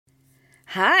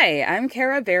Hi, I'm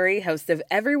Kara Berry, host of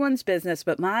Everyone's Business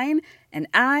But Mine, and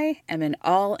I am an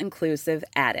all-inclusive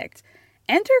addict.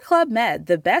 Enter Club Med,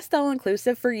 the best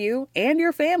all-inclusive for you and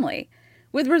your family.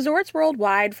 With resorts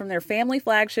worldwide, from their family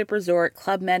flagship resort,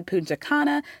 Club Med Punta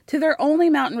Cana, to their only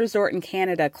mountain resort in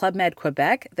Canada, Club Med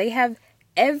Quebec, they have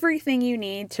everything you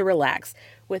need to relax.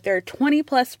 With their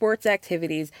 20-plus sports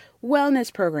activities,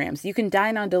 wellness programs, you can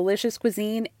dine on delicious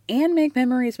cuisine and make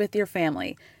memories with your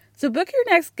family. So book your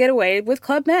next getaway with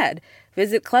Club Med.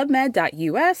 Visit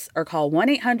clubmed.us or call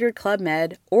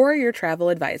 1-800-CLUB-MED or your travel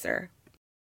advisor.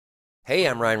 Hey,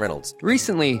 I'm Ryan Reynolds.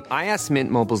 Recently, I asked Mint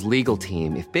Mobile's legal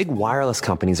team if big wireless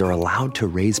companies are allowed to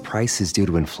raise prices due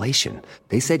to inflation.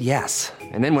 They said yes.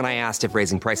 And then when I asked if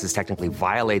raising prices technically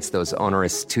violates those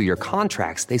onerous two-year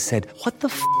contracts, they said, "What the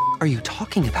f*** are you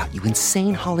talking about, you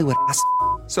insane Hollywood ass?"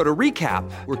 So to recap,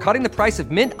 we're cutting the price of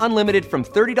Mint Unlimited from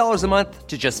 $30 a month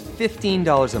to just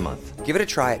 $15 a month. Give it a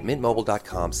try at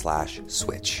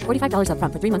mintmobile.com/switch. $45 up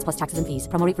front for 3 months plus taxes and fees.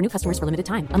 Promo rate for new customers for limited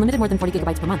time. Unlimited more than 40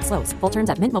 gigabytes per month. Slows full terms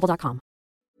at mintmobile.com.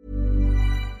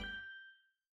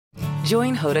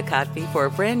 Join Hoda Kotb for a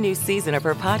brand new season of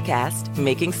her podcast,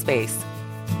 Making Space.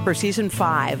 For Season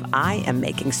 5, I am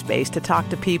making space to talk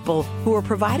to people who are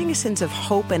providing a sense of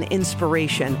hope and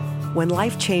inspiration when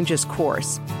life changes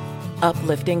course.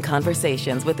 Uplifting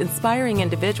conversations with inspiring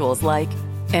individuals like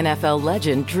NFL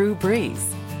legend Drew Brees,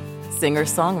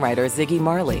 singer-songwriter Ziggy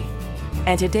Marley,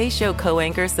 and Today Show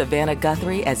co-anchor Savannah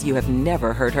Guthrie as you have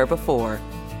never heard her before.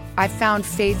 I found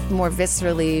faith more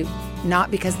viscerally, not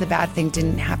because the bad thing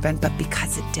didn't happen, but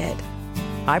because it did.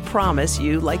 I promise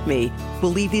you, like me,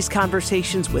 will leave these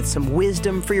conversations with some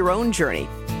wisdom for your own journey,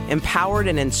 empowered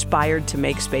and inspired to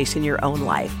make space in your own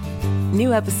life.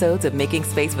 New episodes of Making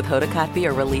Space with Hoda Kotb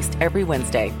are released every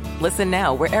Wednesday. Listen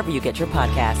now wherever you get your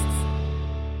podcasts.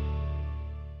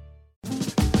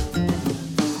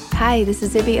 Hi, this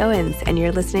is Zibby Owens, and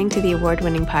you're listening to the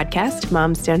award-winning podcast,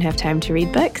 Moms Don't Have Time to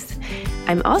Read Books.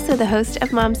 I'm also the host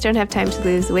of Moms Don't Have Time to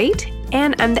Lose Weight,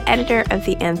 and I'm the editor of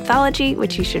the anthology,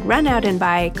 which you should run out and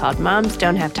buy, called Moms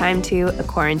Don't Have Time to, a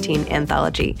Quarantine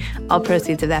Anthology. All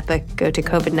proceeds of that book go to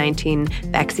COVID-19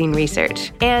 vaccine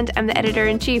research. And I'm the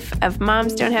editor-in-chief of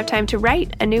Moms Don't Have Time to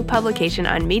Write, a new publication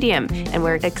on Medium, and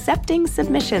we're accepting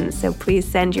submissions, so please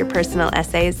send your personal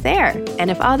essays there.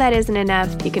 And if all that isn't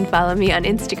enough, you can follow me on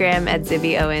Instagram at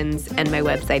Zibby Owens, and my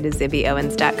website is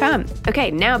zibbyowens.com.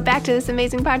 Okay, now back to this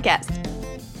amazing podcast.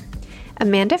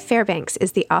 Amanda Fairbanks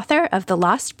is the author of The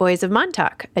Lost Boys of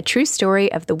MONTAUK, a true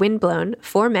story of the windblown,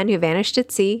 4 men who vanished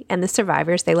at sea, and the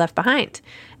survivors they left behind.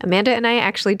 Amanda and I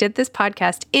actually did this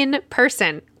podcast in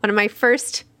person, one of my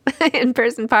first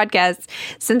in-person podcasts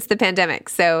since the pandemic.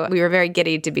 So we were very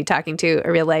giddy to be talking to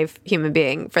a real-life human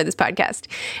being for this podcast.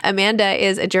 Amanda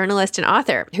is a journalist and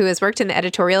author who has worked in the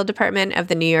editorial department of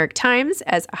the New York Times,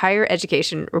 as a higher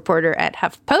education reporter at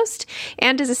HuffPost,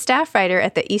 and as a staff writer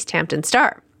at the East Hampton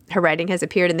Star. Her writing has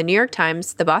appeared in the New York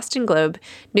Times, the Boston Globe,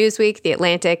 Newsweek, the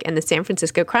Atlantic, and the San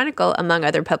Francisco Chronicle, among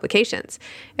other publications.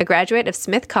 A graduate of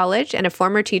Smith College and a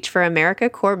former Teach for America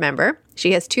Corps member,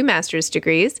 she has 2 master's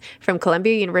degrees from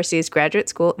Columbia University's Graduate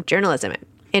School of Journalism.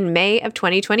 In May of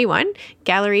 2021,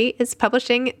 Gallery is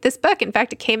publishing this book. In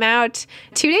fact, it came out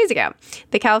 2 days ago.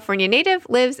 The California native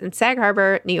lives in Sag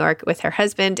Harbor, New York, with her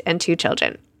husband and 2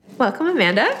 children. Welcome,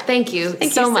 Amanda. Thank you. Thank you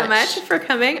so much for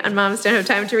coming on Moms Don't Have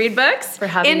Time to Read Books. For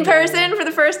having me. In person for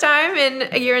the first time in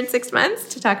a year and 6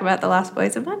 months to talk about The Lost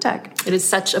Boys of MONTAUK. It is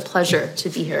such a pleasure to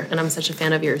be here, and I'm such a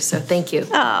fan of yours, so thank you.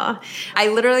 Oh, I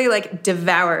literally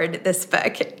devoured this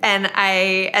book. And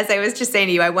as I was just saying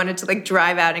to you, I wanted to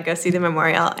drive out and go see the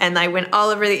memorial. And I went all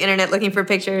over the internet looking for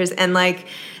pictures, and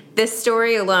this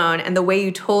story alone and the way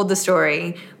you told the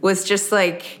story was just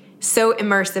so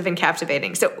immersive and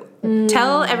captivating. So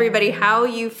tell everybody how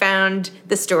you found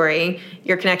the story,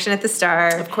 your connection at the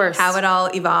Star, of course, how it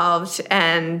all evolved,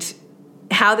 and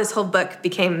how this whole book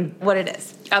became what it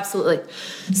is. Absolutely.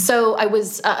 So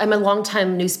I'm a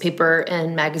longtime newspaper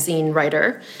and magazine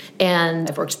writer, and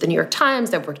I've worked at the New York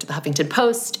Times, I've worked at the Huffington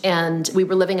Post, and we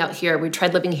were living out here. We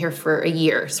tried living here for a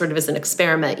year, sort of as an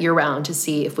experiment year-round to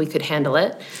see if we could handle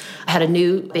it. I had a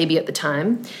new baby at the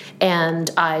time, and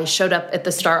I showed up at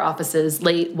the Star offices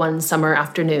late one summer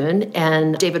afternoon,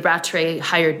 and David Rattray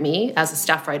hired me as a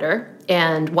staff writer,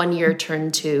 and 1 year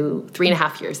turned to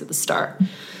 3.5 years at the Star.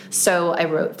 So I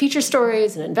wrote feature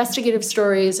stories and investigative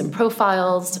stories and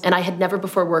profiles, and I had never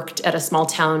before worked at a small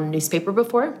town newspaper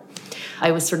before.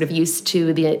 I was sort of used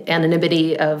to the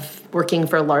anonymity of working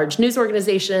for a large news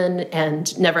organization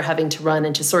and never having to run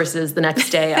into sources the next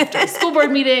day after a school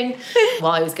board meeting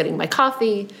while I was getting my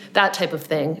coffee, that type of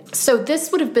thing. So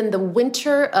this would have been the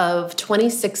winter of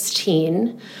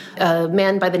 2016. A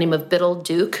man by the name of Biddle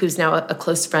Duke, who's now a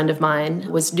close friend of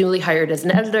mine, was newly hired as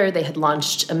an editor. They had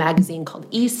launched a magazine called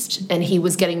East, and he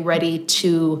was getting ready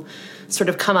to sort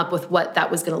of come up with what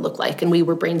that was going to look like. And we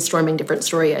were brainstorming different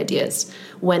story ideas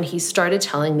when he started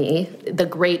telling me the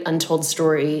great untold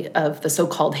story of the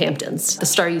so-called Hamptons. The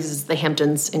Star uses the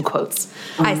Hamptons in quotes.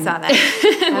 I saw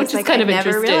that. Which is kind of never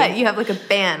interesting. realized you have like a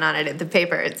ban on it at the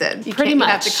paper. It said you pretty can't, much.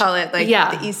 You have to call it like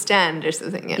the East End or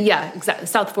something. Yeah, exactly.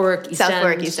 South Fork,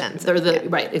 East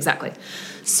End. Right, exactly.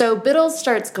 So Biddle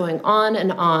starts going on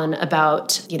and on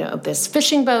about, this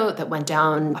fishing boat that went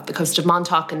down off the coast of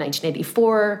Montauk in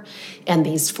 1984, and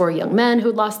these 4 young men who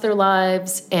had lost their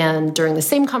lives. And during the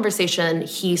same conversation,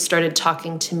 he started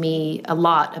talking to me a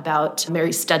lot about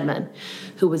Mary Stedman,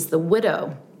 who was the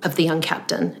widow of the young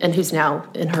captain and who's now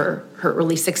in her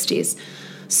early 60s.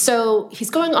 So he's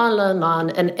going on,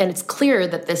 and it's clear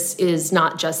that this is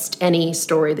not just any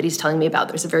story that he's telling me about.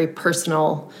 There's a very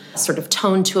personal sort of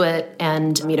tone to it,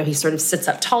 and, he sort of sits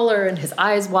up taller and his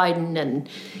eyes widen, and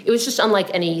it was just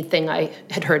unlike anything I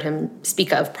had heard him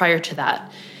speak of prior to that.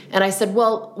 And I said,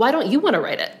 well, why don't you want to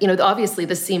write it? Obviously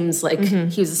this seems like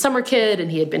he was a summer kid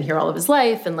and he had been here all of his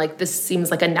life, and like this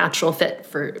seems like a natural fit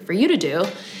for you to do.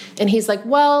 And he's like,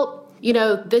 well,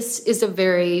 this is a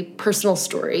very personal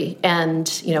story.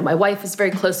 And, my wife is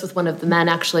very close with one of the men,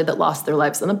 actually, that lost their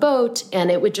lives on the boat. And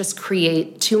it would just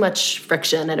create too much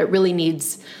friction. And it really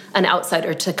needs an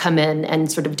outsider to come in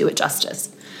and sort of do it justice.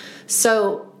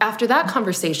 So after that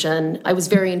conversation, I was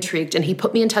very intrigued. And he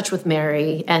put me in touch with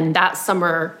Mary. And that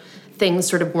summer, things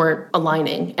sort of weren't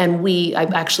aligning. And I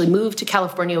actually moved to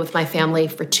California with my family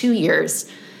for 2 years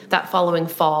that following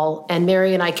fall, and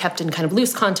Mary and I kept in kind of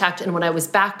loose contact, and when I was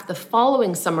back the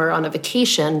following summer on a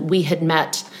vacation, we had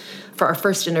met for our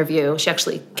first interview. She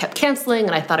actually kept canceling,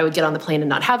 and I thought I would get on the plane and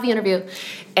not have the interview.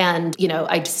 And,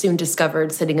 I soon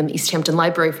discovered, sitting in the East Hampton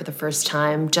Library for the first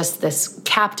time, just this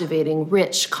captivating,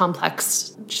 rich,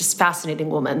 complex, just fascinating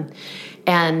woman.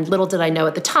 And little did I know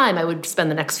at the time, I would spend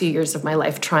the next few years of my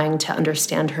life trying to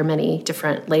understand her many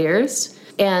different layers.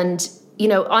 And,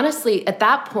 honestly, at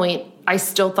that point, I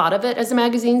still thought of it as a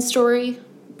magazine story.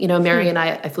 Mary and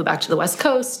I flew back to the West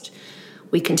Coast.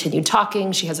 We continued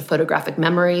talking. She has a photographic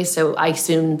memory, so I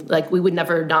assumed we would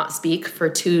never not speak for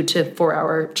 2 to 4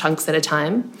 hour chunks at a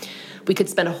time. We could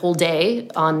spend a whole day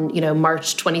on,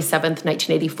 March 27th,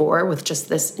 1984, with just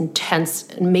this intense,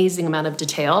 amazing amount of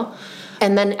detail.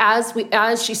 And then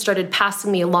as she started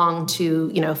passing me along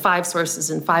to, 5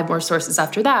 sources and 5 more sources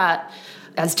after that,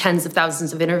 as tens of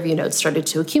thousands of interview notes started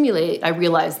to accumulate, I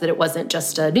realized that it wasn't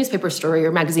just a newspaper story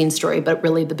or magazine story, but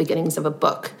really the beginnings of a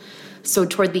book. So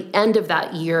toward the end of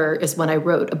that year is when I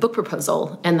wrote a book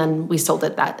proposal, and then we sold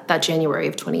it that January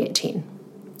of 2018.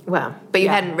 Wow. But you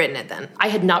hadn't written it then? I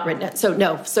had not written it. So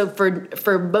no. So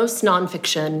for most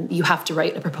nonfiction, you have to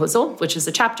write a proposal, which is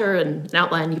a chapter and an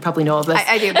outline. You probably know all of this.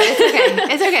 I do, but it's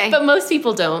okay. It's okay. But most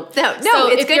people don't. No, so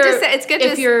it's good to say. It's good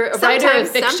if you're a writer of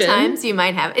fiction. Sometimes you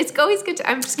might have. It's always good to.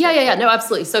 I'm just kidding. Yeah. No,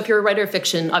 absolutely. So if you're a writer of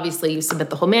fiction, obviously you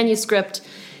submit the whole manuscript.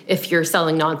 If you're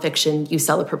selling nonfiction, you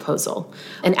sell a proposal.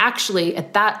 And actually,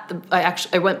 at that,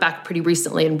 I went back pretty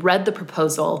recently and read the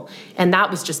proposal, and that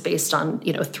was just based on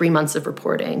 3 months of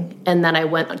reporting. And then I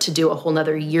went to do a whole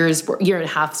nother year and a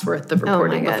half's worth of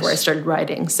reporting before I started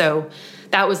writing. So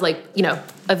that was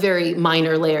a very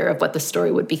minor layer of what the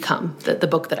story would become, the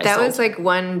book that I sold. That was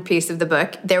one piece of the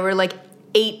book. There were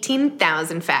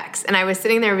 18,000 facts. And I was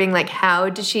sitting there being how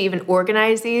did she even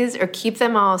organize these or keep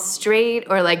them all straight?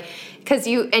 Or because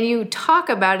you talk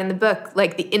about in the book,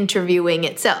 the interviewing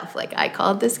itself. I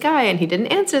called this guy and he didn't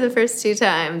answer the first 2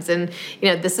 times. And,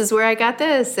 this is where I got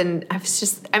this. And I was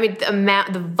just,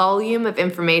 the volume of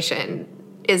information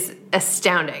is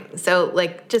astounding. So,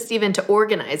 just even to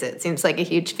organize it seems like a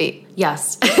huge feat.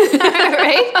 Yes.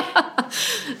 Right?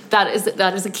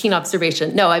 That is a keen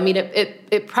observation. No,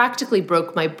 it practically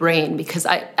broke my brain because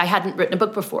I hadn't written a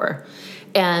book before.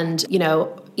 And,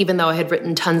 even though I had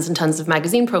written tons and tons of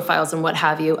magazine profiles and what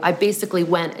have you, I basically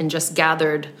went and just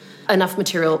gathered enough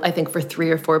material, I think, for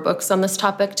 3 or 4 books on this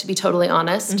topic, to be totally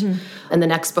honest. Mm-hmm. And the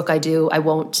next book I do, I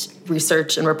won't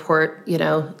research and report,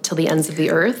 till the ends of the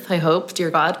earth, I hope,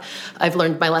 dear God. I've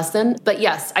learned my lesson. But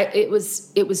yes, it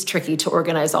was tricky to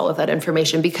organize all of that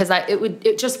information because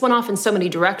it just went off in so many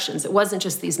directions. It wasn't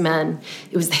just these men.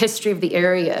 It was the history of the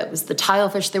area. It was the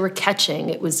tilefish they were catching.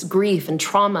 It was grief and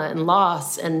trauma and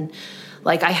loss and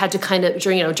Like I had to kind of,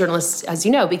 journalists, as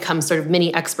you know, become sort of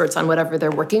mini experts on whatever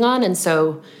they're working on. And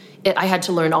so I had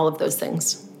to learn all of those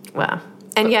things. Wow.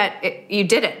 And yet you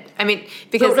did it. I mean,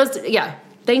 because...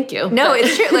 Thank you. No,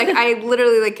 it's true. Like, I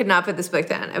literally, could not put this book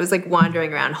down. I was,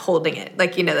 wandering around holding it.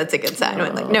 That's a good sign.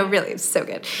 I went, no, really, it's so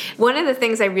good. One of the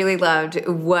things I really loved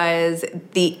was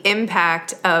the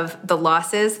impact of the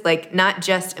losses, not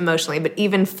just emotionally, but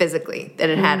even physically, that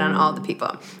it had on all the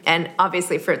people. And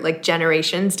obviously for,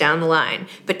 generations down the line.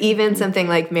 But even something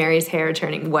like Mary's hair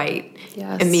turning white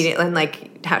immediately, and,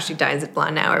 how she dyes it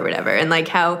blonde now or whatever. And,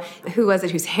 who was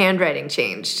it whose handwriting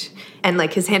changed? And,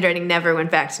 his handwriting never went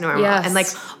back to normal. Yes.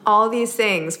 And, all these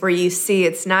things where you see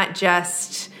it's not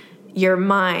just your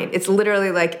mind. It's literally,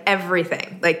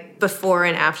 everything, before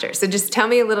and after. So just tell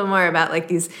me a little more about,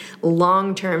 these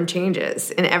long-term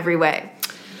changes in every way.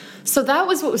 So that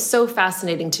was what was so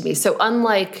fascinating to me. So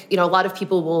unlike, a lot of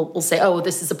people will say, oh,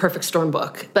 this is a perfect storm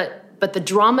book. But the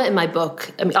drama in my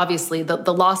book, I mean, obviously,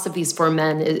 the loss of these 4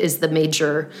 men is the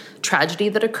major tragedy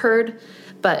that occurred.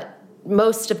 But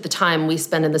most of the time we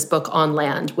spend in this book on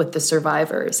land with the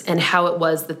survivors and how it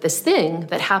was that this thing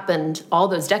that happened all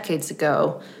those decades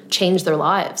ago changed their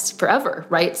lives forever,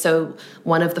 right? So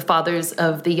one of the fathers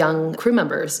of the young crew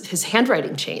members, his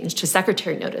handwriting changed. His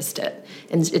secretary noticed it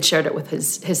and it shared it with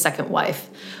his second wife.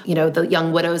 The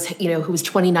young widow's, who was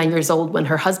 29 years old when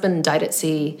her husband died at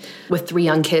sea with 3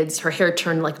 young kids, her hair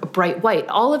turned a bright white.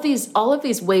 All of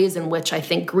these ways in which I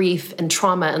think grief and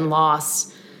trauma and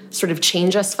loss sort of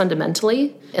change us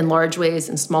fundamentally in large ways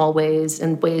and small ways,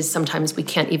 in ways sometimes we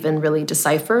can't even really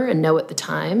decipher and know at the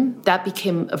time. That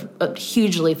became a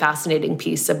hugely fascinating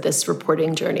piece of this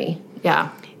reporting journey. Yeah.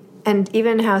 And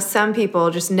even how some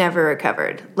people just never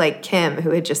recovered, like Kim, who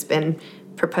had just been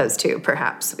proposed to,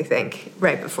 perhaps, we think,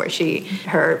 right before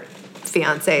her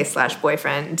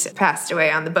fiance/boyfriend passed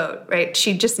away on the boat, right?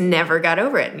 She just never got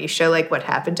over it. And you show what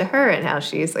happened to her and how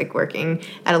she's working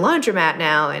at a laundromat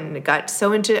now and got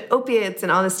so into opiates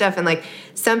and all this stuff. And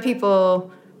some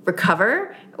people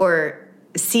recover or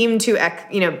seem to,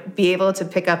 be able to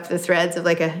pick up the threads of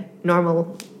a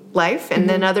normal life. And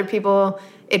then other people,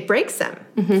 it breaks them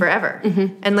forever.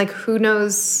 And who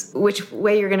knows which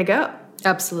way you're going to go.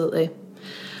 Absolutely.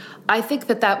 I think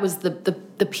that was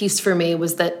the piece for me,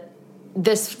 was that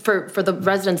this, for the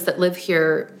residents that live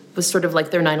here, was sort of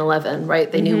like their 9/11, right?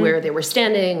 They knew where they were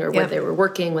standing or where they were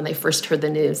working when they first heard the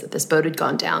news that this boat had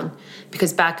gone down.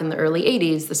 Because back in the early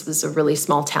 80s, this was a really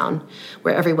small town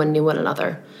where everyone knew one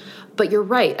another. But you're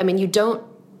right. I mean, you don't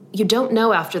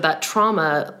know after that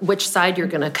trauma which side you're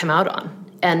going to come out on.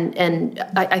 And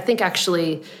I think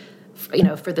actually,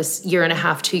 for this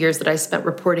 1.5, 2 years that I spent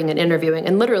reporting and interviewing,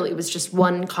 and literally it was just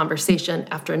one conversation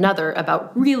after another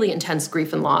about really intense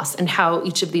grief and loss and how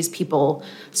each of these people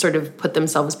sort of put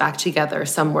themselves back together,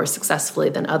 some more successfully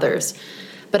than others.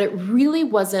 But it really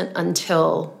wasn't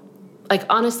until,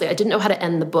 honestly, I didn't know how to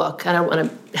end the book. I don't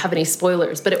want to have any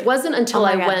spoilers, but it wasn't until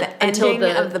the ending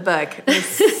of the book was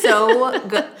so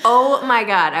good. Oh my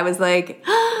God. I was like,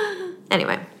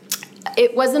 anyway.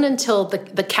 It wasn't until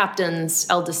the captain's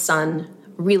eldest son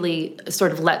really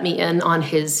sort of let me in on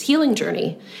his healing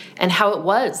journey and how it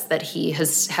was that he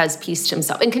has pieced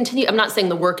himself and continue. I'm not saying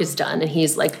the work is done and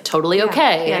he's totally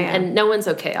okay. And no one's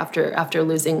okay after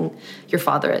losing your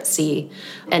father at sea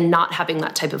and not having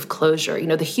that type of closure.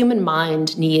 The human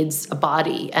mind needs a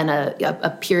body and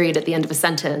a period at the end of a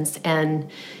sentence. And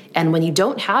when you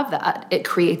don't have that, it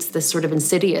creates this sort of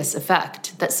insidious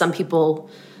effect that some people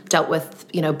dealt with,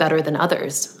 better than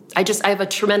others. I have a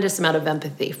tremendous amount of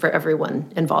empathy for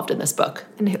everyone involved in this book.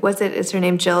 And is her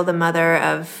name Jill, the mother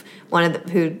of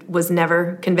who was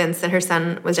never convinced that her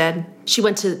son was dead? She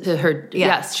went to her,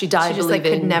 yes, she died believing. She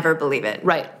just could never believe it.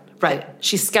 Right.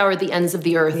 She scoured the ends of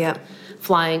the earth,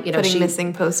 flying, putting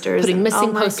missing posters.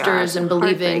 And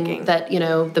believing that,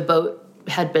 the boat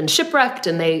had been shipwrecked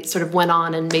and they sort of went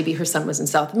on and maybe her son was in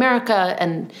South America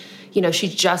and, she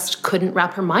just couldn't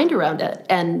wrap her mind around it.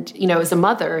 And, as a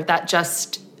mother, that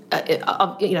just,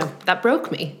 that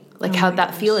broke me. How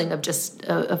that feeling of just,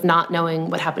 of not knowing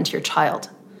what happened to your child.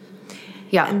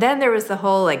 Yeah. And then there was the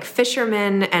whole,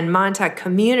 fishermen and MONTAUK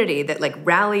community that,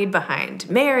 rallied behind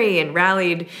Mary and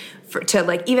rallied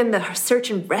to even the search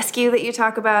and rescue that you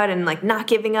talk about and, not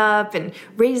giving up and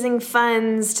raising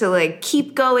funds to,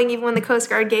 keep going even when the Coast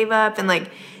Guard gave up and,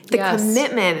 the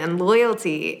commitment and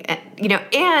loyalty,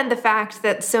 and the fact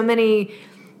that so many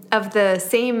of the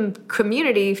same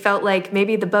community felt like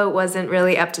maybe the boat wasn't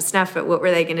really up to snuff, but what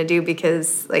were they going to do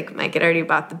because, Mike had already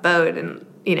bought the boat and,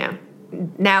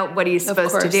 now what are you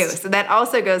supposed to do? So that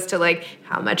also goes to like,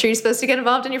 how much are you supposed to get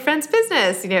involved in your friend's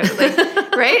business? You know, like,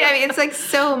 right? I mean, it's like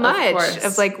so much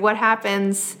of like what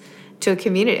happens to a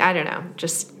community. I don't know,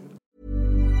 just.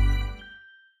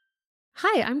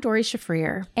 Hi, I'm Dory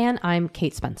Shafrir. And I'm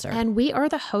Kate Spencer. And we are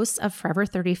the hosts of Forever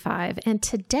 35. And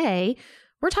today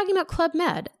we're talking about Club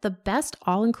Med, the best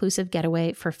all-inclusive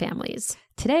getaway for families.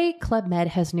 Today, Club Med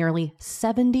has nearly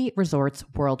 70 resorts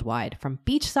worldwide, from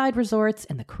beachside resorts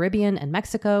in the Caribbean and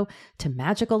Mexico to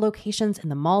magical locations in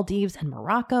the Maldives and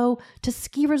Morocco to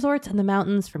ski resorts in the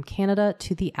mountains from Canada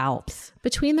to the Alps.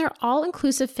 Between their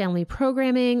all-inclusive family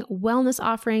programming, wellness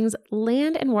offerings,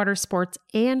 land and water sports,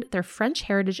 and their French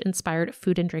heritage-inspired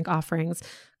food and drink offerings,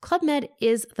 Club Med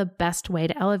is the best way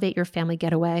to elevate your family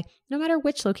getaway, no matter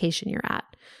which location you're at.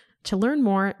 To learn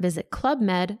more, visit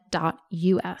clubmed.us.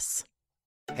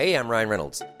 Hey, I'm Ryan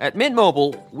Reynolds. At Mint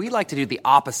Mobile, we like to do the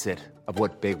opposite of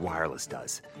what Big Wireless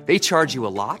does. They charge you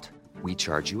a lot, we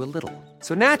charge you a little.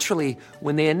 So naturally,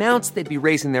 when they announced they'd be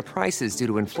raising their prices due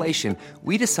to inflation,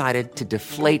 we decided to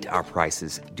deflate our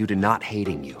prices due to not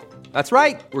hating you. That's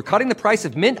right. We're cutting the price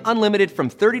of Mint Unlimited from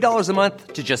 $30 a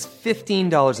month to just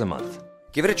 $15 a month.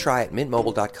 Give it a try at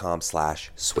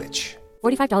mintmobile.com/switch.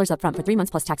 $45 up front for 3 months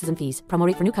plus taxes and fees. Promo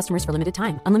rate for new customers for limited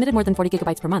time. Unlimited more than 40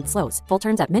 gigabytes per month. Slows full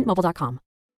terms at mintmobile.com.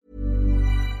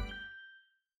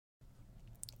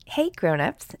 Hey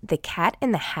grown-ups, the Cat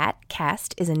in the Hat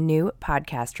cast is a new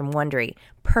podcast from Wondery,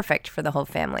 perfect for the whole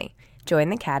family. Join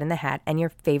the Cat in the Hat and your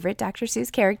favorite Dr.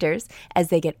 Seuss characters as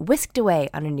they get whisked away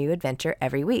on a new adventure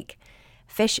every week.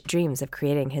 Fish dreams of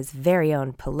creating his very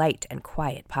own polite and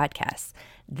quiet podcasts.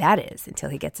 That is, until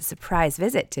he gets a surprise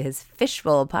visit to his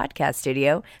Fishbowl podcast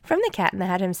studio from the Cat in the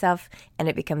Hat himself, and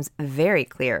it becomes very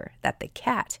clear that the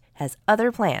cat has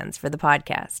other plans for the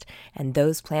podcast, and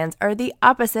those plans are the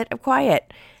opposite of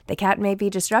quiet. The cat may be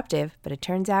disruptive, but it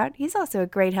turns out he's also a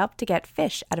great help to get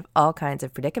Fish out of all kinds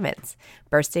of predicaments.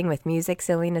 Bursting with music,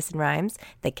 silliness, and rhymes,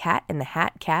 the Cat in the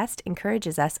Hat cast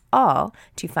encourages us all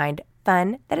to find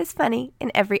fun that is funny in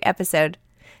every episode.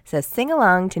 So sing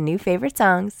along to new favorite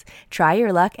songs, try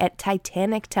your luck at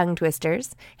Titanic tongue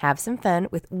twisters, have some fun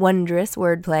with wondrous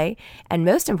wordplay, and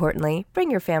most importantly,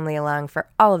 bring your family along for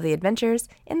all of the adventures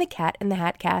in the Cat in the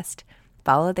Hat cast.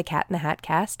 Follow the Cat in the Hat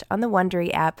cast on the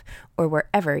Wondery app or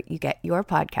wherever you get your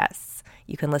podcasts.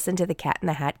 You can listen to the Cat in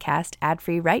the Hat cast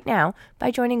ad-free right now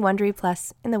by joining Wondery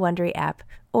Plus in the Wondery app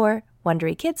or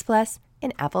Wondery Kids Plus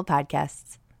in Apple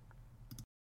Podcasts.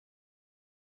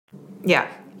 Yeah,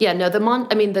 no,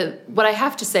 what I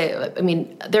have to say,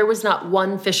 there was not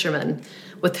one fisherman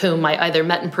with whom I either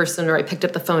met in person or I picked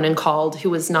up the phone and called who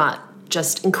was not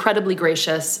just incredibly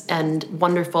gracious and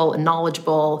wonderful and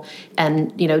knowledgeable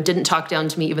and, didn't talk down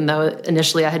to me, even though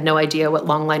initially I had no idea what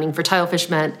long-lining for tilefish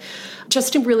meant.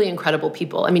 Just really incredible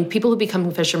people. People who become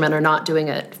fishermen are not doing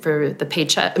it for the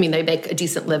paycheck. They make a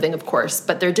decent living, of course,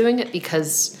 but they're doing it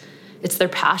because it's their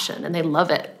passion and they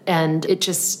love it. And it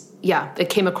just... it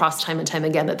came across time and time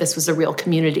again that this was a real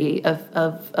community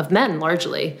of men,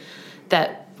 largely,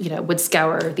 that, would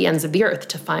scour the ends of the earth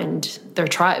to find their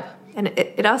tribe. And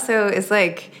it also is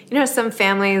like, some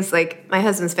families, like my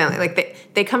husband's family, like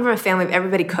they come from a family of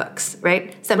everybody cooks,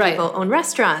 right? Some people own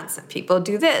restaurants, some people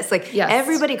do this. Like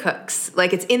everybody cooks.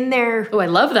 Like it's in their... Oh, I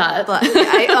love that.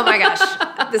 Oh my gosh.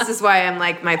 This is why I'm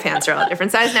like, my pants are all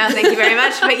different size now. Thank you very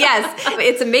much. But yes,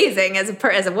 it's amazing as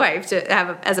a wife to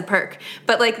have as a perk.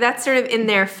 But like that's sort of in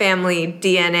their family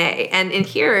DNA. And in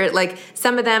here, like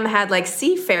some of them had like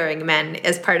seafaring men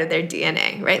as part of their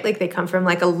DNA, right? Like they come from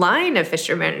like a line of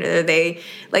fishermen, or they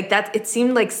like that. It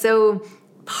seemed like so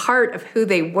part of who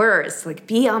they were is like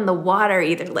be on the water,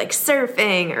 either like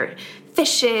surfing or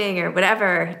fishing or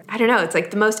whatever. I don't know. It's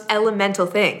like the most elemental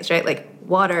things, right? Like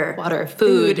water,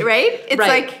 food, right? It's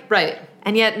right.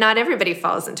 And yet not everybody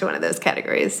falls into one of those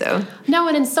categories. So no,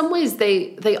 and in some ways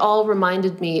they all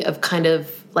reminded me of kind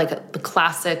of like the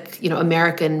classic,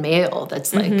 American male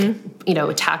that's like,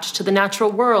 attached to the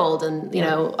natural world and,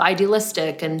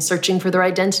 idealistic and searching for their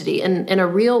identity in a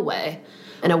real way,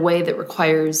 in a way that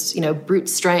requires, brute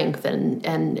strength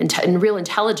and real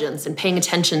intelligence and paying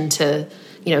attention to,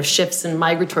 shifts in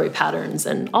migratory patterns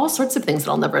and all sorts of things that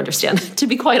I'll never understand, to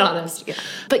be quite honest. Yeah.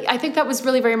 But I think that was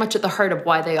really very much at the heart of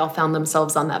why they all found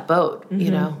themselves on that boat,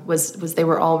 was they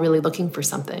were all really looking for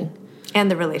something. And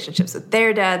the relationships with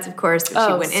their dads, of course, which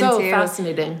you went into. Oh, so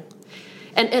fascinating.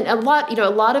 And a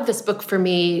lot of this book for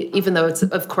me, even though it's,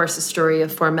 of course, a story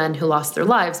of 4 men who lost their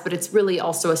lives, but it's really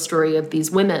also a story of these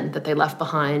women that they left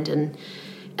behind and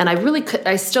And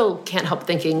I still can't help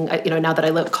thinking, now that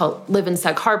I live in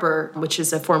Sag Harbor, which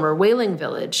is a former whaling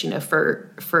village,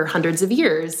 for hundreds of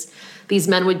years, these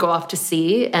men would go off to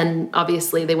sea, and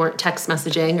obviously they weren't text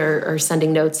messaging or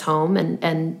sending notes home,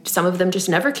 and some of them just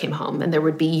never came home, and there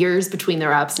would be years between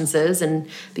their absences, and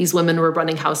these women were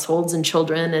running households and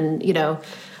children, and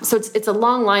so it's a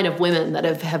long line of women that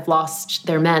have lost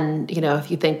their men,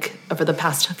 if you think over the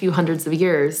past few hundreds of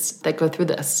years that go through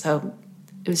this. So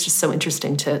it was just so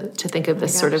interesting to think of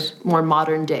this sort of more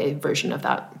modern day version of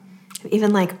that.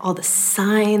 Even like all the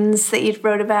signs that you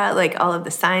wrote about, like all of the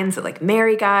signs that like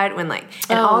Mary got when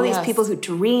these people who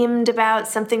dreamed about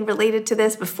something related to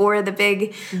this before the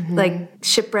big like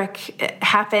shipwreck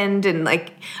happened, and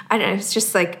like I don't know, it's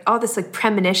just like all this like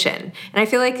premonition. And I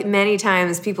feel like many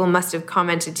times people must have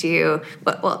commented to you,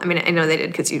 well, I mean, I know they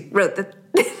did because you wrote the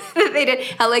they did,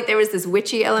 how like there was this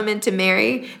witchy element to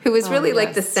Mary, who was really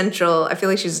like the central, I feel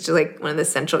like she's just like one of the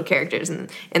central characters in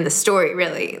the story,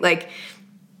 really. Like,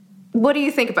 what do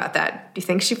you think about that? Do you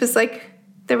think she was like,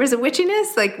 there was a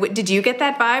witchiness? Like, did you get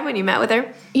that vibe when you met with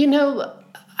her?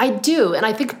 I do. And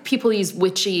I think people use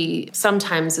witchy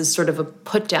sometimes as sort of a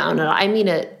put down. And I mean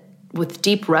it with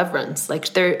deep reverence.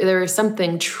 Like there is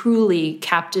something truly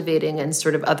captivating and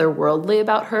sort of otherworldly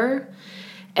about her.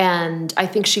 And I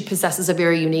think she possesses a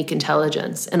very unique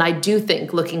intelligence. And I do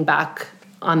think, looking back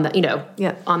on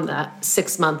on that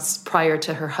 6 months prior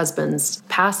to her husband's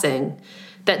passing,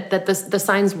 that the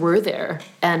signs were there.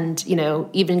 And,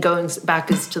 even going back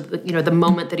as to, the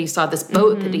moment that he saw this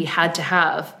boat that he had to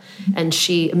have, and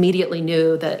she immediately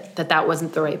knew that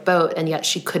wasn't the right boat, and yet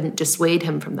she couldn't dissuade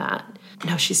him from that.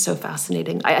 No, she's so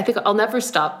fascinating. I think I'll never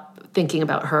stop thinking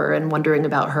about her and wondering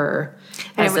about her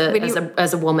as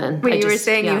a woman. When you were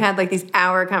saying you had like these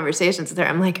hour conversations with her,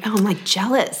 I'm like, oh, I'm like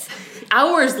jealous.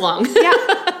 Hours long. Yeah.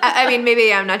 I mean,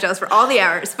 maybe I'm not jealous for all the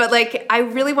hours, but like, I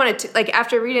really wanted to, like,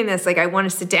 after reading this, like, I want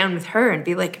to sit down with her and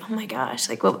be like, oh my gosh,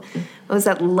 like, what was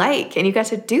that like? And you got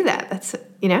to do that. That's,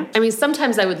 I mean,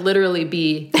 sometimes I would literally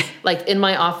be like in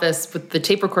my office with the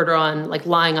tape recorder on, like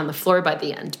lying on the floor by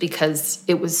the end, because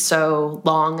it was so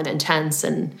long and intense.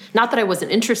 And not that I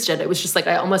wasn't interested. It was just like,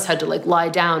 I almost had to like lie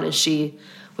down as she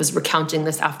was recounting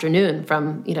this afternoon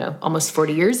from, almost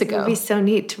 40 years ago. It would be so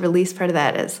neat to release part of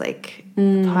that as like a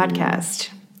podcast,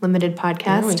 limited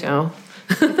podcast. There we go.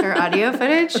 With her audio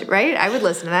footage, right? I would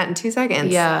listen to that in 2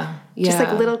 seconds. Yeah. Just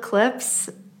like little clips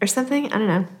or something. I don't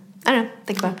know.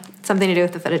 Think about it. Something to do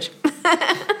with the footage.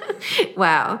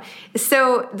 Wow.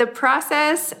 So the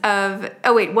process of,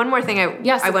 one more thing I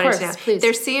wanted to know. Please.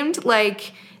 There seemed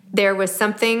like there was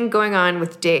something going on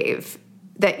with Dave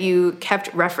that you kept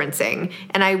referencing.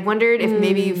 And I wondered if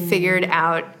maybe you figured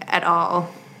out at all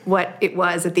what it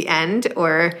was at the end,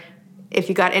 or if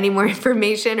you got any more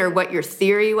information, or what your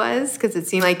theory was, because it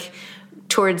seemed like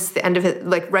towards the end of it,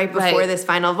 like right before this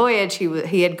final voyage,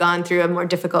 he had gone through a more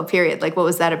difficult period. Like, what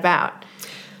was that about?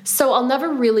 So I'll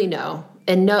never really know.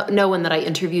 And no one that I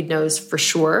interviewed knows for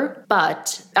sure.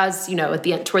 But as you know,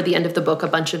 toward the end of the book, a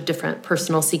bunch of different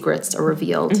personal secrets are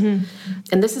revealed. Mm-hmm.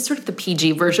 And this is sort of the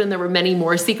PG version. There were many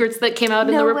more secrets that came out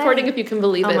in the reporting, if you can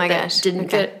believe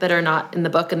it, that are not in the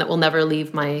book and that will never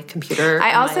leave my computer.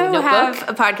 I also have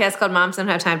a podcast called Moms Don't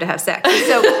Have Time to Have Sex.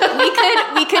 So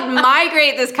we could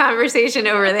migrate this conversation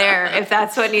over there if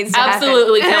that's what needs to happen.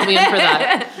 Absolutely, count me in for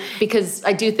that. Because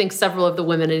I do think several of the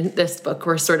women in this book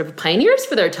were sort of pioneers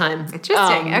for their time. Interesting.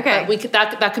 Okay.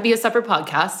 That could be a separate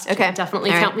podcast. Okay. Definitely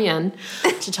count me in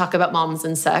to talk about moms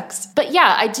and sex. But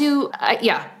yeah, I do.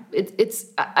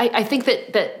 I think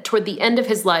that toward the end of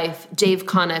his life, Dave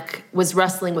Connick was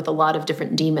wrestling with a lot of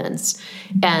different demons.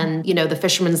 And, the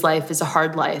fisherman's life is a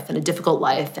hard life and a difficult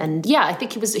life. And yeah, I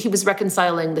think he was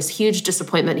reconciling this huge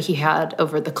disappointment he had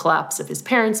over the collapse of his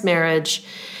parents' marriage.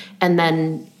 And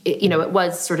then, it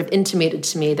was sort of intimated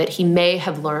to me that he may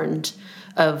have learned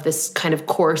of this kind of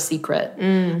core secret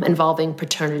involving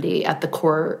paternity at the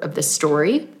core of this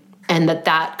story, and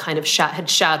that kind of had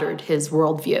shattered his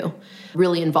worldview,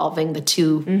 really involving the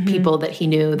two people that he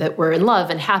knew that were in love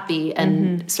and happy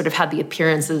and sort of had the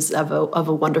appearances of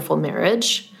a wonderful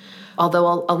marriage.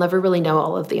 Although I'll never really know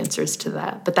all of the answers to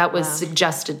that. But that was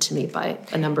suggested to me by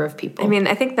a number of people. I mean,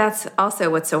 I think that's also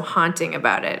what's so haunting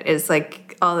about it, is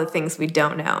like all the things we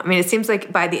don't know. I mean, it seems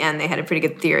like by the end they had a pretty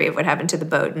good theory of what happened to the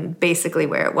boat and basically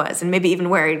where it was, and maybe even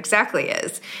where it exactly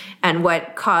is, and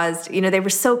what caused, they were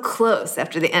so close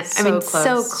after the end.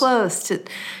 So close to...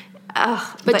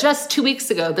 But just 2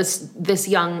 weeks ago, this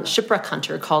young shipwreck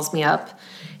hunter calls me up,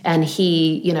 And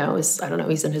he, I don't know,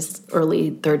 he's in his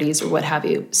early 30s or what have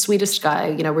you. Sweetest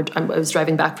guy. I was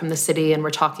driving back from the city and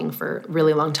we're talking for a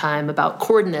really long time about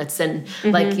coordinates. And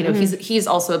he's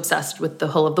also obsessed with the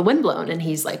hull of the Windblown. And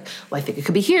he's like, well, I think it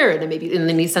could be here. And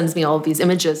then he sends me all of these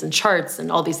images and charts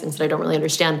and all these things that I don't really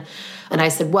understand. And I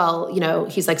said, well,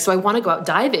 he's like, so I want to go out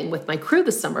diving with my crew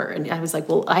this summer. And I was like,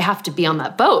 well, I have to be on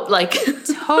that boat. Like,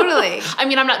 totally. I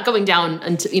mean, I'm not going down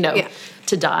until,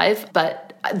 to dive, but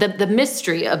the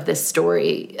mystery of this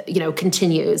story,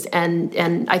 continues.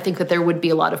 And I think that there would be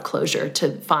a lot of closure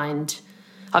to find.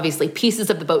 Obviously, pieces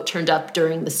of the boat turned up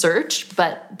during the search,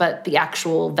 but the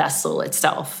actual vessel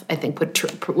itself, I think,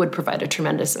 would provide a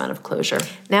tremendous amount of closure.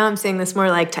 Now I'm seeing this more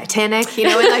like Titanic,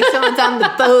 when like someone's on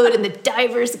the boat and the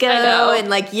divers go, and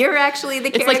like you're actually the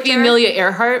character. It's like the Amelia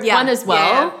Earhart one as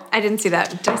well. Yeah. I didn't see that.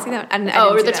 Did I see that?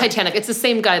 Or the Titanic. It's the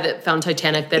same guy that found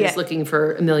Titanic that is looking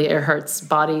for Amelia Earhart's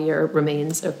body or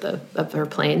remains of her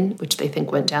plane, which they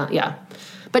think went down. Yeah.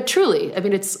 But truly, I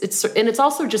mean, it's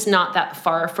also just not that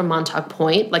far from Montauk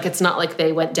Point. Like, it's not like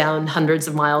they went down hundreds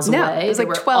of miles away. It was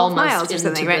like 12 miles or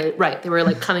something, right? Right. They were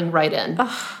like coming right in.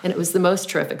 And it was the most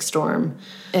terrific storm.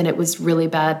 And it was really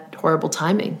bad, horrible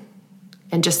timing.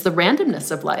 And just the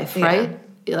randomness of life, right?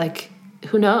 Like,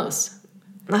 who knows?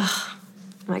 Oh,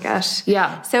 my gosh.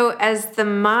 Yeah. So as the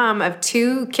mom of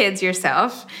 2 kids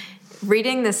yourself,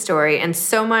 reading this story and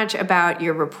so much about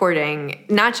your reporting,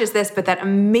 not just this, but that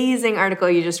amazing article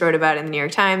you just wrote about in the New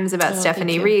York Times about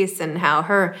Stephanie Reese and how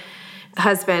her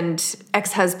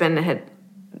ex-husband had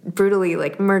brutally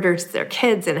like murdered their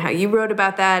kids, and how you wrote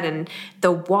about that, and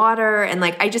the water, and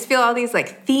like I just feel all these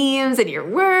like themes in your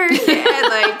work, and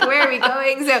like where are we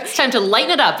going? So it's time to lighten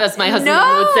it up, as my husband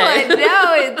would say.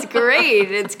 No, it's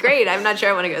great. It's great. I'm not sure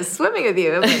I want to go swimming with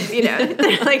you,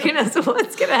 but like who knows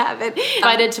what's gonna happen.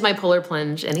 Invited to my polar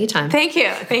plunge anytime. Thank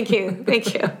you.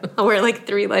 I'll wear like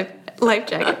 3 life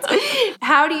jackets.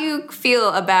 How do you feel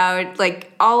about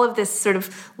like all of this sort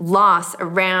of loss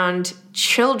around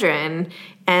children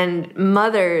and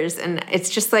mothers? And it's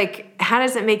just like, how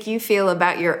does it make you feel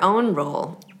about your own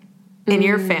role in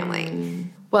your family?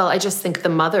 Well, I just think the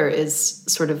mother is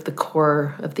sort of the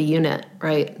core of the unit,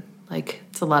 right? Like,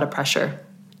 it's a lot of pressure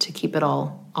to keep it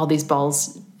all these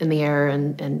balls in the air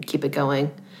and keep it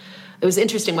going. It was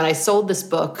interesting, when I sold this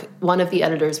book, one of the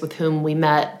editors with whom we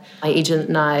met, my agent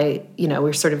and I, we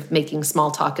were sort of making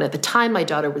small talk. And at the time, my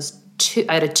daughter was 2,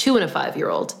 I had a 2 and a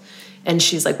 5-year-old. And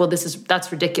she's like, well,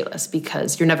 that's ridiculous,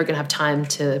 because you're never going to have time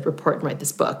to report and write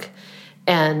this book.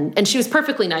 And she was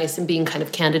perfectly nice and being kind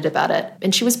of candid about it.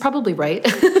 And she was probably right.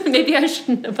 Maybe I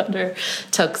shouldn't have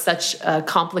undertook such a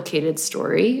complicated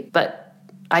story. But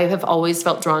I have always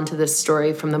felt drawn to this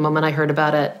story from the moment I heard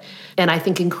about it. And I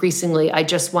think increasingly I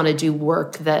just want to do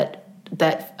work that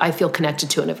I feel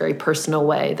connected to in a very personal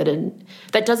way,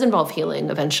 that does involve healing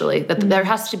eventually. That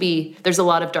there's a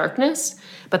lot of darkness,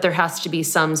 but there has to be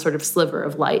some sort of sliver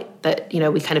of light that,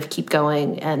 we kind of keep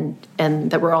going, and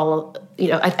that we're all,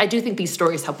 I do think these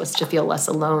stories help us to feel less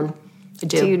alone. I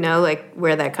do. Do you know like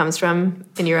where that comes from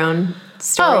in your own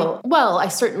story? Oh, well,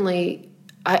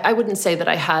 I wouldn't say that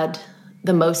I had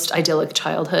the most idyllic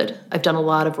childhood. I've done a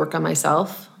lot of work on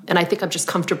myself. And I think I'm just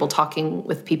comfortable talking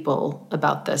with people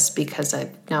about this because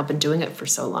I've now been doing it for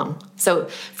so long. So,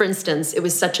 for instance, it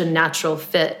was such a natural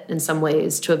fit in some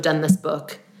ways to have done this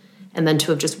book and then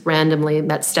to have just randomly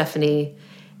met Stephanie.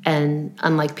 And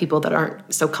unlike people that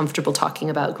aren't so comfortable talking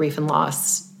about grief and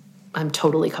loss, I'm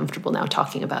totally comfortable now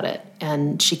talking about it.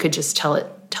 And she could just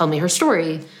tell me her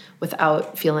story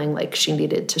without feeling like she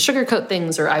needed to sugarcoat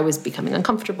things or I was becoming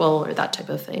uncomfortable or that type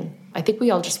of thing. I think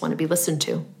we all just want to be listened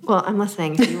to. Well, I'm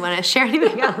listening. Do you want to share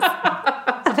anything else?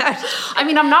 I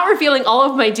mean, I'm not revealing all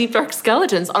of my deep, dark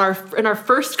skeletons in our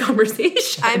first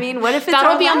conversation. I mean, what if it's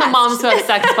that'll be on the Moms Who Have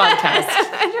Sex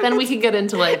podcast. Then we can get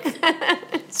into like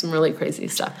some really crazy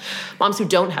stuff. Moms who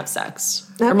don't have sex.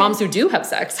 Okay. Or moms who do have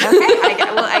sex. Okay,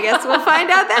 I guess we'll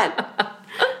find out then.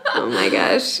 Oh my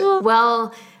gosh.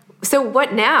 Well, so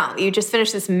what now? You just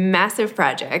finished this massive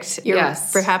project. You're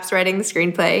perhaps writing the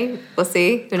screenplay. We'll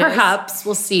see. Who knows? Perhaps.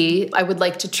 We'll see. I would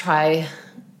like to try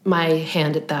my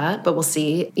hand at that, but we'll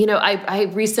see. I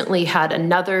recently had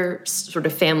another sort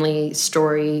of family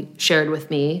story shared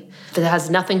with me that has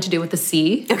nothing to do with the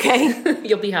sea. Okay.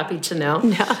 You'll be happy to know.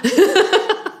 No.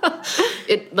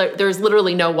 There's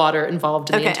literally no water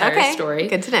involved in the entire story.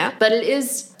 Good to know. But it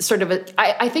is sort of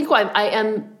I think I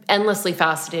am endlessly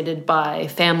fascinated by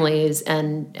families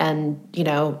and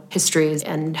histories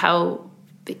and how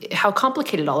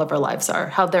complicated all of our lives are,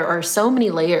 how there are so many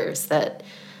layers that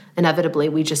inevitably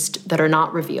that are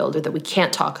not revealed, or that we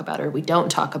can't talk about, or we don't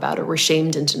talk about, or we're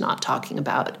shamed into not talking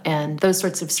about. And those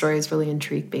sorts of stories really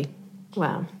intrigue me.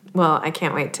 Wow. Well, I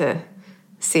can't wait to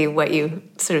see what you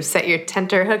sort of set your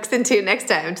tenter hooks into next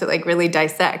time to like really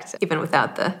dissect, even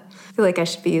without I feel like I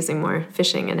should be using more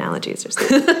fishing analogies or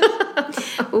something.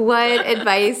 What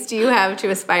advice do you have to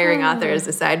aspiring authors,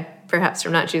 aside perhaps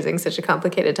from not choosing such a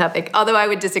complicated topic? Although I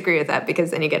would disagree with that,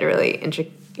 because then you get a really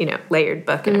layered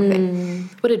book and everything.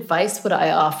 What advice would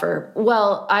I offer?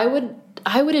 Well, I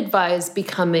would advise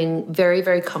becoming very,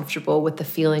 very comfortable with the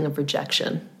feeling of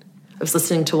rejection. I was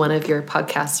listening to one of your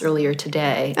podcasts earlier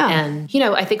today, and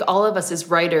I think all of us as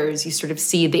writers, you sort of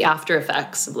see the after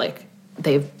effects of like,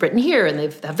 they've written here and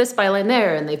they have this byline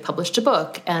there and they've published a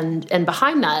book, and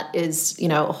behind that is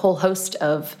a whole host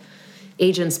of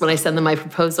agents when I send them my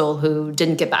proposal who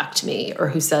didn't get back to me, or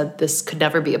who said this could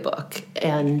never be a book.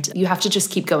 And you have to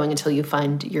just keep going until you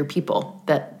find your people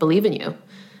that believe in you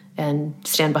and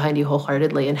stand behind you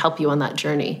wholeheartedly and help you on that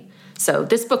journey. So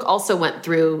this book also went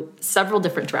through several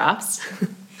different drafts,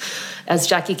 as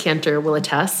Jackie Cantor will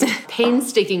attest,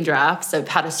 painstaking drafts of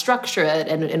how to structure it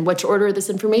and in which order this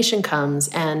information comes.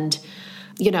 And,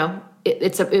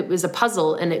 it was a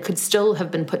puzzle, and it could still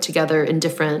have been put together in a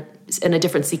different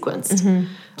sequence. Mm-hmm.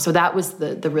 So that was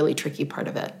the really tricky part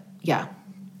of it. Yeah.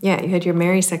 Yeah, you had your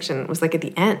Mary section was like at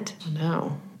the end. I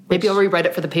know. Maybe I'll rewrite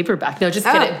it for the paperback. No, just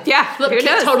kidding. Yeah, look,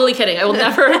 totally kidding. I will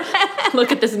never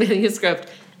look at this manuscript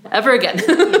ever again.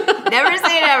 Never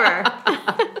say never.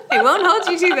 I won't hold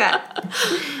you to that.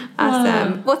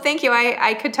 Awesome. Well, thank you.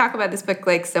 I could talk about this book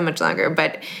like so much longer,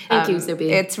 but thank you, Zubi.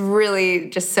 It's really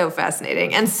just so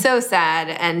fascinating and so sad,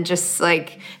 and just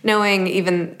like knowing,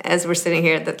 even as we're sitting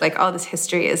here, that like all this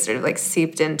history is sort of like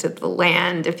seeped into the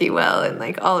land, if you will, and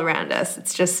like all around us.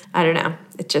 It's just, I don't know.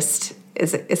 It just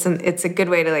is. It's a good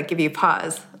way to like give you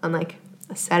pause on like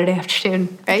a Saturday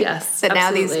afternoon, right? Yes, that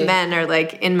absolutely. Now these men are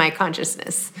like in my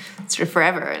consciousness sort of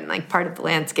forever and like part of the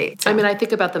landscape. So. I mean, I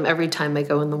think about them every time I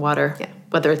go in the water,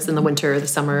 whether it's in the winter or the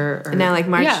summer. Or, and now like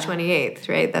March 28th,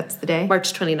 right? That's the day?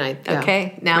 March 29th. Yeah.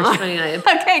 Okay. Now March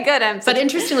 29th. Okay, good. But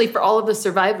interestingly, for all of the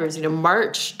survivors,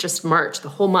 March, the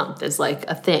whole month is like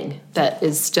a thing that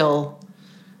is still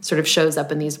sort of shows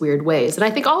up in these weird ways. And I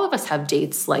think all of us have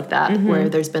dates like that, where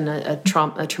there's been a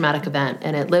traumatic event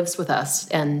and it lives with us.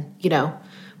 And,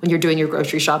 when you're doing your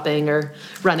grocery shopping or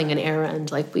running an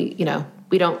errand, like we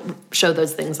don't show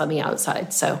those things on the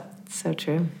outside. So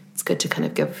true. It's good to kind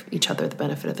of give each other the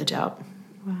benefit of the doubt.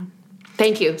 Wow.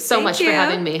 Thank you so much for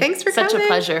having me. Thanks for coming. Such a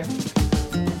pleasure.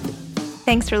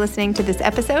 Thanks for listening to this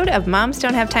episode of Moms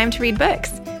Don't Have Time to Read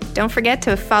Books. Don't forget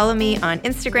to follow me on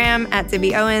Instagram at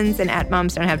Zibby Owens and at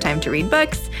Moms Don't Have Time to Read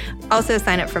Books. Also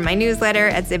sign up for my newsletter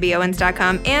at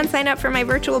zibbyowens.com and sign up for my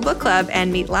virtual book club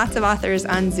and meet lots of authors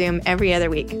on Zoom every other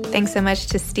week. Thanks so much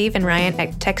to Steve and Ryan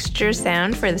at Texture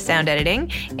Sound for the sound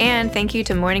editing. And thank you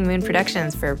to Morning Moon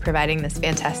Productions for providing this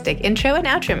fantastic intro and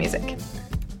outro music.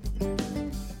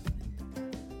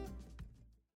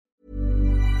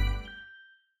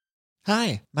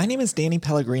 Hi, my name is Danny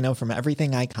Pellegrino from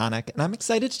Everything Iconic, and I'm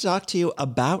excited to talk to you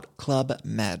about Club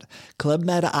Med. Club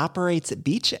Med operates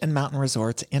beach and mountain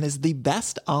resorts and is the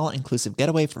best all-inclusive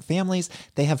getaway for families.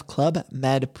 They have Club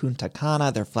Med Punta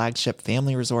Cana, their flagship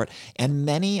family resort, and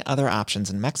many other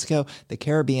options in Mexico, the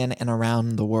Caribbean, and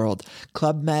around the world.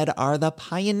 Club Med are the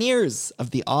pioneers of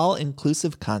the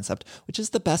all-inclusive concept, which is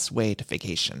the best way to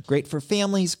vacation. Great for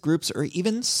families, groups, or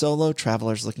even solo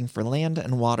travelers looking for land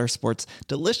and water sports,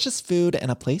 delicious food,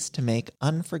 and a place to make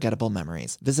unforgettable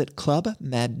memories. Visit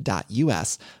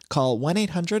clubmed.us, call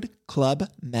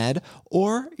 1-800-CLUB-MED,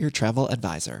 or your travel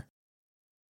advisor.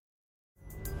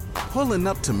 Pulling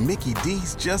up to Mickey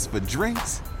D's just for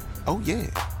drinks? Oh yeah,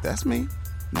 that's me.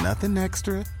 Nothing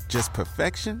extra, just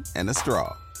perfection and a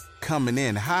straw. Coming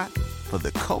in hot for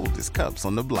the coldest cups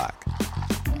on the block.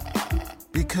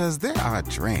 Because there are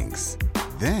drinks.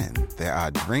 Then there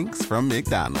are drinks from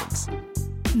McDonald's.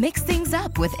 Mix things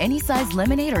up with any size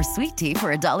lemonade or sweet tea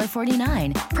for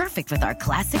 $1.49. Perfect with our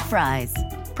classic fries.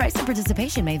 Price and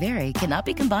participation may vary. Cannot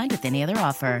be combined with any other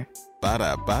offer.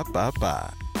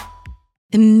 Ba-da-ba-ba-ba.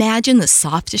 Imagine the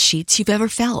softest sheets you've ever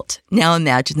felt. Now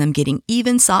imagine them getting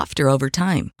even softer over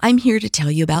time. I'm here to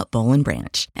tell you about Boll &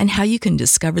 Branch and how you can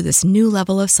discover this new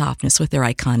level of softness with their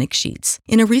iconic sheets.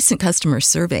 In a recent customer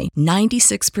survey,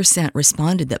 96%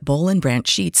 responded that Boll & Branch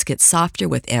sheets get softer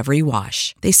with every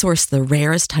wash. They source the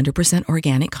rarest 100%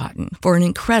 organic cotton for an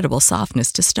incredible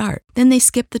softness to start. Then they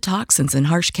skip the toxins and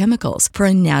harsh chemicals for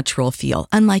a natural feel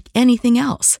unlike anything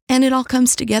else. And it all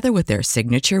comes together with their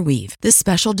signature weave. This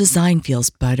special design feel feels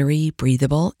buttery,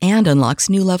 breathable, and unlocks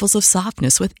new levels of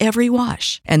softness with every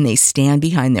wash. And they stand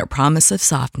behind their promise of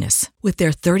softness. With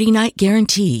their 30-night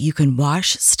guarantee, you can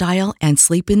wash, style, and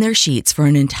sleep in their sheets for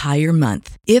an entire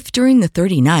month. If during the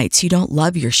 30 nights you don't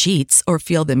love your sheets or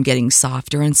feel them getting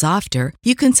softer and softer,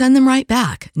 you can send them right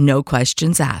back, no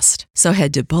questions asked. So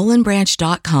head to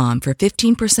BollandBranch.com for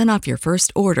 15% off your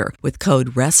first order with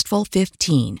code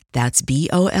RESTFUL15. That's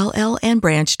BOLL and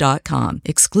branch.com.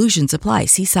 Exclusions apply.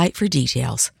 See site for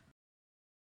details.